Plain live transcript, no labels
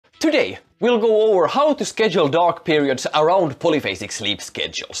Today, we'll go over how to schedule dark periods around polyphasic sleep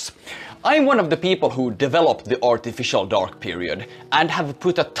schedules. I'm one of the people who developed the artificial dark period and have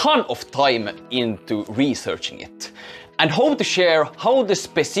put a ton of time into researching it, and hope to share how the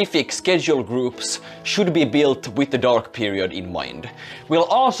specific schedule groups should be built with the dark period in mind. We'll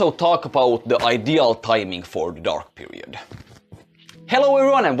also talk about the ideal timing for the dark period. Hello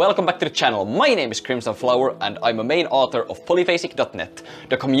everyone and welcome back to the channel. My name is Crimson Flower and I'm a main author of Polyphasic.net,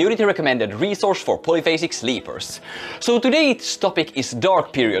 the community recommended resource for polyphasic sleepers. So today's topic is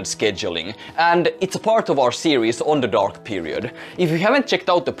dark period scheduling, and it's a part of our series on the dark period. If you haven't checked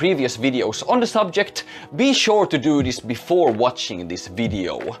out the previous videos on the subject, be sure to do this before watching this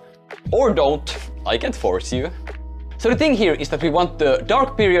video. Or don't, I can't force you. So the thing here is that we want the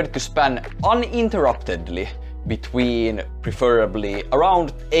dark period to span uninterruptedly between preferably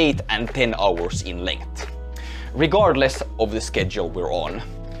around 8 and 10 hours in length, regardless of the schedule we're on.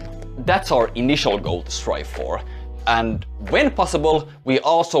 That's our initial goal to strive for, and when possible we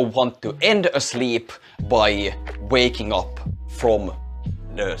also want to end a sleep by waking up from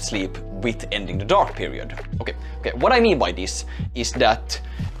the sleep with ending the dark period. Okay, what I mean by this is that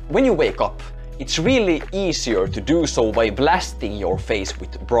when you wake up, it's really easier to do so by blasting your face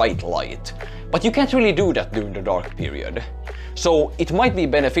with bright light, but you can't really do that during the dark period. So it might be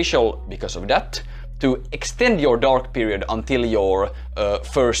beneficial because of that to extend your dark period until your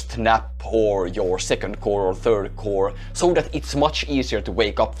first nap or your second core or third core, so that it's much easier to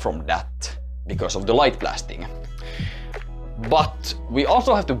wake up from that because of the light blasting. But we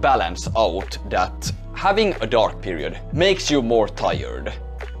also have to balance out that having a dark period makes you more tired,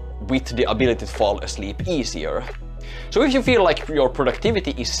 with the ability to fall asleep easier. So if you feel like your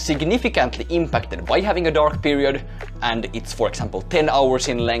productivity is significantly impacted by having a dark period, and it's for example 10 hours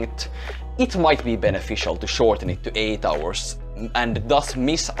in length, it might be beneficial to shorten it to 8 hours and thus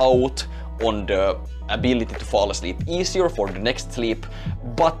miss out on the ability to fall asleep easier for the next sleep,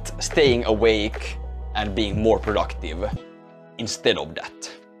 but staying awake and being more productive instead of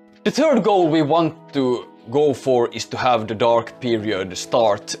that. The third goal we want to go for is to have the dark period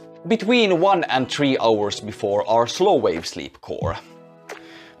start between 1 and 3 hours before our slow wave sleep core.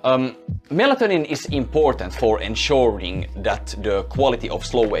 Melatonin is important for ensuring that the quality of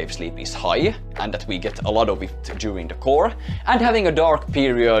slow wave sleep is high and that we get a lot of it during the core, and having a dark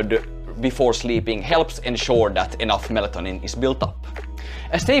period before sleeping helps ensure that enough melatonin is built up.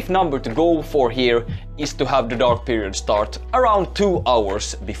 A safe number to go for here is to have the dark period start around 2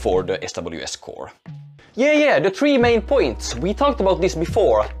 hours before the SWS core. Yeah, the 3 main points. We talked about this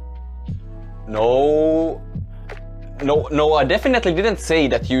before. No, I definitely didn't say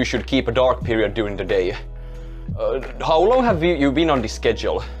that you should keep a dark period during the day. How long have you been on this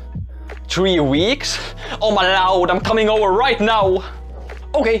schedule? 3 weeks? Oh my lord, I'm coming over right now!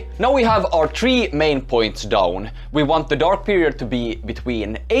 Okay, now we have our 3 main points down. We want the dark period to be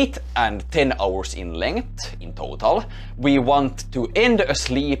between 8 and 10 hours in length in total. We want to end a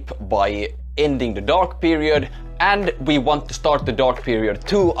sleep by ending the dark period, and we want to start the dark period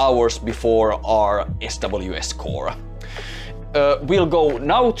 2 hours before our SWS core. We'll go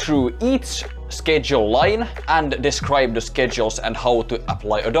now through each schedule line and describe the schedules and how to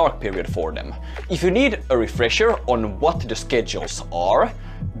apply a dark period for them. If you need a refresher on what the schedules are,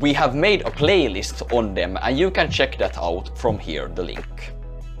 we have made a playlist on them and you can check that out from here, the link.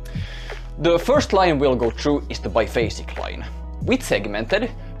 The first line we'll go through is the Biphasic line. With segmented,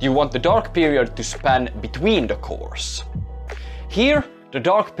 you want the dark period to span between the cores. Here, the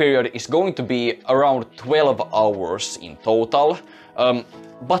dark period is going to be around 12 hours in total,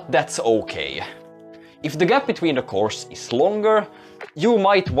 but that's okay. If the gap between the cores is longer, you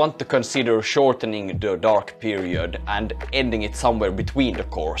might want to consider shortening the dark period and ending it somewhere between the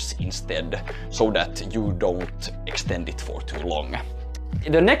cores instead, so that you don't extend it for too long.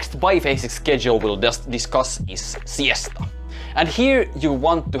 The next biphasic schedule we'll discuss is siesta. And here you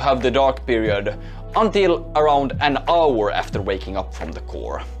want to have the dark period until around an hour after waking up from the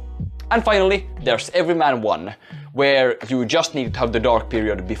core. And finally, there's Everyman 1, where you just need to have the dark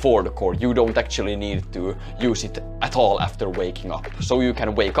period before the core. You don't actually need to use it at all after waking up, so you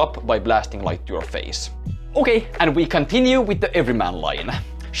can wake up by blasting light to your face. Okay, and we continue with the Everyman line.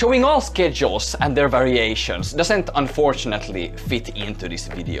 Showing all schedules and their variations doesn't unfortunately fit into this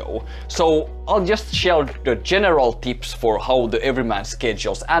video, so I'll just share the general tips for how the Everyman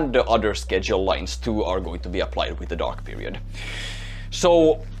schedules and the other schedule lines too are going to be applied with the dark period.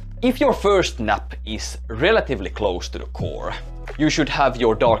 So if your first nap is relatively close to the core, you should have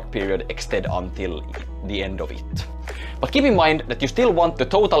your dark period extend until the end of it. But keep in mind that you still want the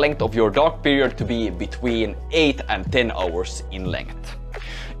total length of your dark period to be between 8 and 10 hours in length.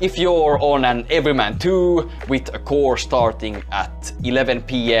 If you're on an Everyman 2 with a core starting at 11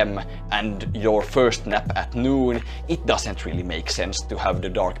 PM and your first nap at noon, it doesn't really make sense to have the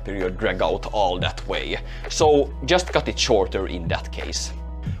dark period drag out all that way. So just cut it shorter in that case.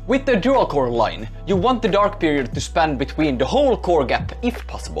 With the dual core line, you want the dark period to span between the whole core gap if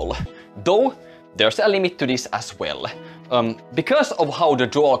possible. Though there's a limit to this as well. Because of how the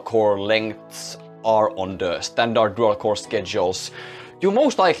dual core lengths are on the standard dual core schedules, you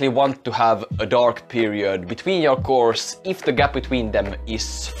most likely want to have a dark period between your cores if the gap between them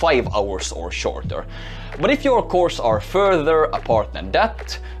is 5 hours or shorter. But if your cores are further apart than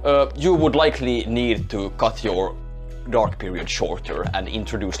that, you would likely need to cut your dark period shorter and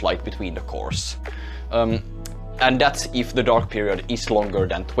introduce light between the cores. And that's if the dark period is longer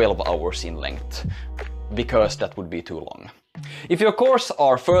than 12 hours in length, because that would be too long. If your cores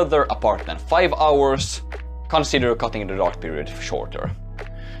are further apart than 5 hours, consider cutting the dark period shorter.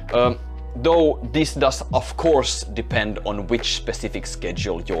 Though this does of course depend on which specific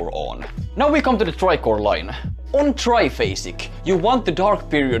schedule you're on. Now we come to the tricore line. On Triphasic, you want the dark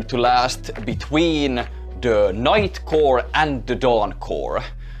period to last between the night core and the dawn core.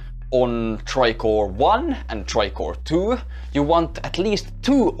 On Tricore 1 and Tricore 2, you want at least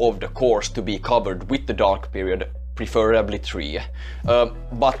 2 of the cores to be covered with the dark period, preferably 3.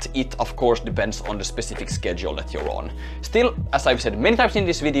 But it of course depends on the specific schedule that you're on. Still, as I've said many times in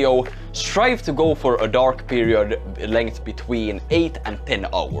this video, strive to go for a dark period length between 8 and 10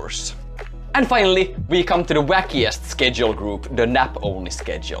 hours. And finally, we come to the wackiest schedule group, the nap-only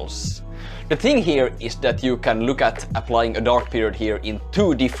schedules. The thing here is that you can look at applying a dark period here in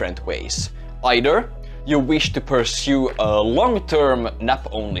 2 different ways. Either you wish to pursue a long-term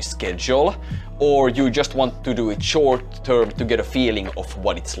nap-only schedule, or you just want to do it short-term to get a feeling of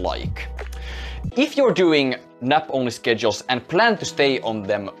what it's like. If you're doing nap-only schedules and plan to stay on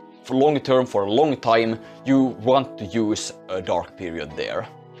them for long-term for a long time, you want to use a dark period there.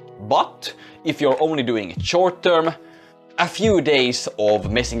 But if you're only doing it short-term, a few days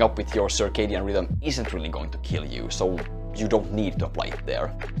of messing up with your circadian rhythm isn't really going to kill you, so you don't need to apply it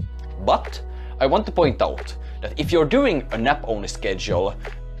there. But I want to point out that if you're doing a nap-only schedule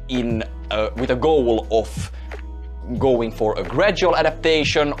with a goal of going for a gradual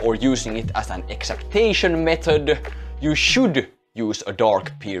adaptation or using it as an acceptation method, you should use a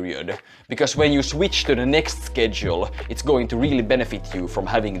dark period, because when you switch to the next schedule, it's going to really benefit you from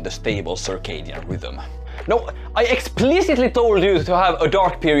having the stable circadian rhythm. No, I explicitly told you to have a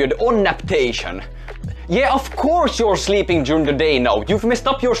dark period on naptation. Yeah, of course you're sleeping during the day now. You've messed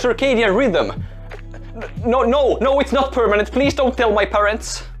up your circadian rhythm. No, it's not permanent. Please don't tell my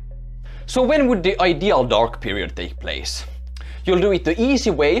parents. So when would the ideal dark period take place? You'll do it the easy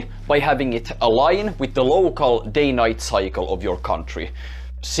way by having it align with the local day-night cycle of your country,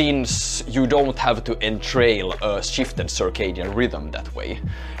 since you don't have to entrail a shifted circadian rhythm that way.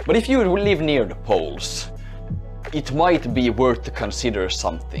 But if you live near the poles, it might be worth to consider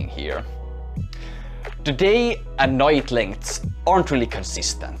something here. The day and night lengths aren't really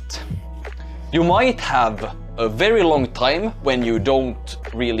consistent. You might have a very long time when you don't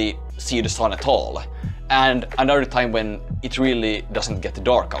really see the sun at all, and another time when it really doesn't get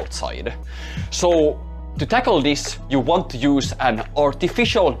dark outside. So to tackle this, you want to use an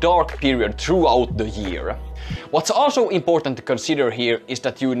artificial dark period throughout the year. What's also important to consider here is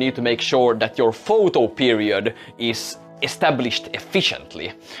that you need to make sure that your photo period is established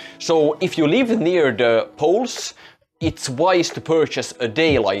efficiently. So if you live near the poles, it's wise to purchase a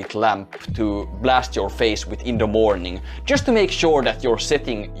daylight lamp to blast your face with in the morning, just to make sure that you're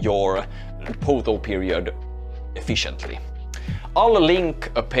setting your photo period efficiently. I'll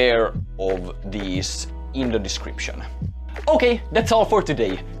link a pair of these in the description. Okay, that's all for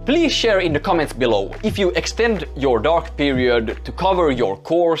today. Please share in the comments below if you extend your dark period to cover your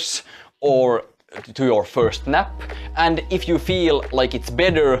course or to your first nap, and if you feel like it's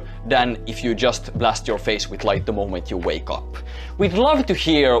better than if you just blast your face with light the moment you wake up. We'd love to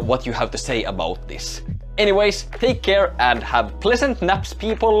hear what you have to say about this. Anyways, take care and have pleasant naps,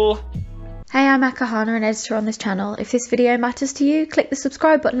 people! Hey, I'm Akahana, an editor on this channel. If this video matters to you, click the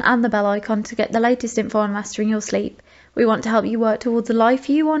subscribe button and the bell icon to get the latest info on mastering your sleep. We want to help you work towards the life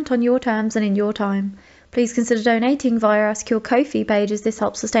you want on your terms and in your time. Please consider donating via our secure Ko-fi page, as this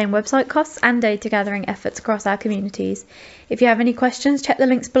helps sustain website costs and data gathering efforts across our communities. If you have any questions, check the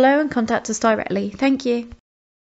links below and contact us directly. Thank you.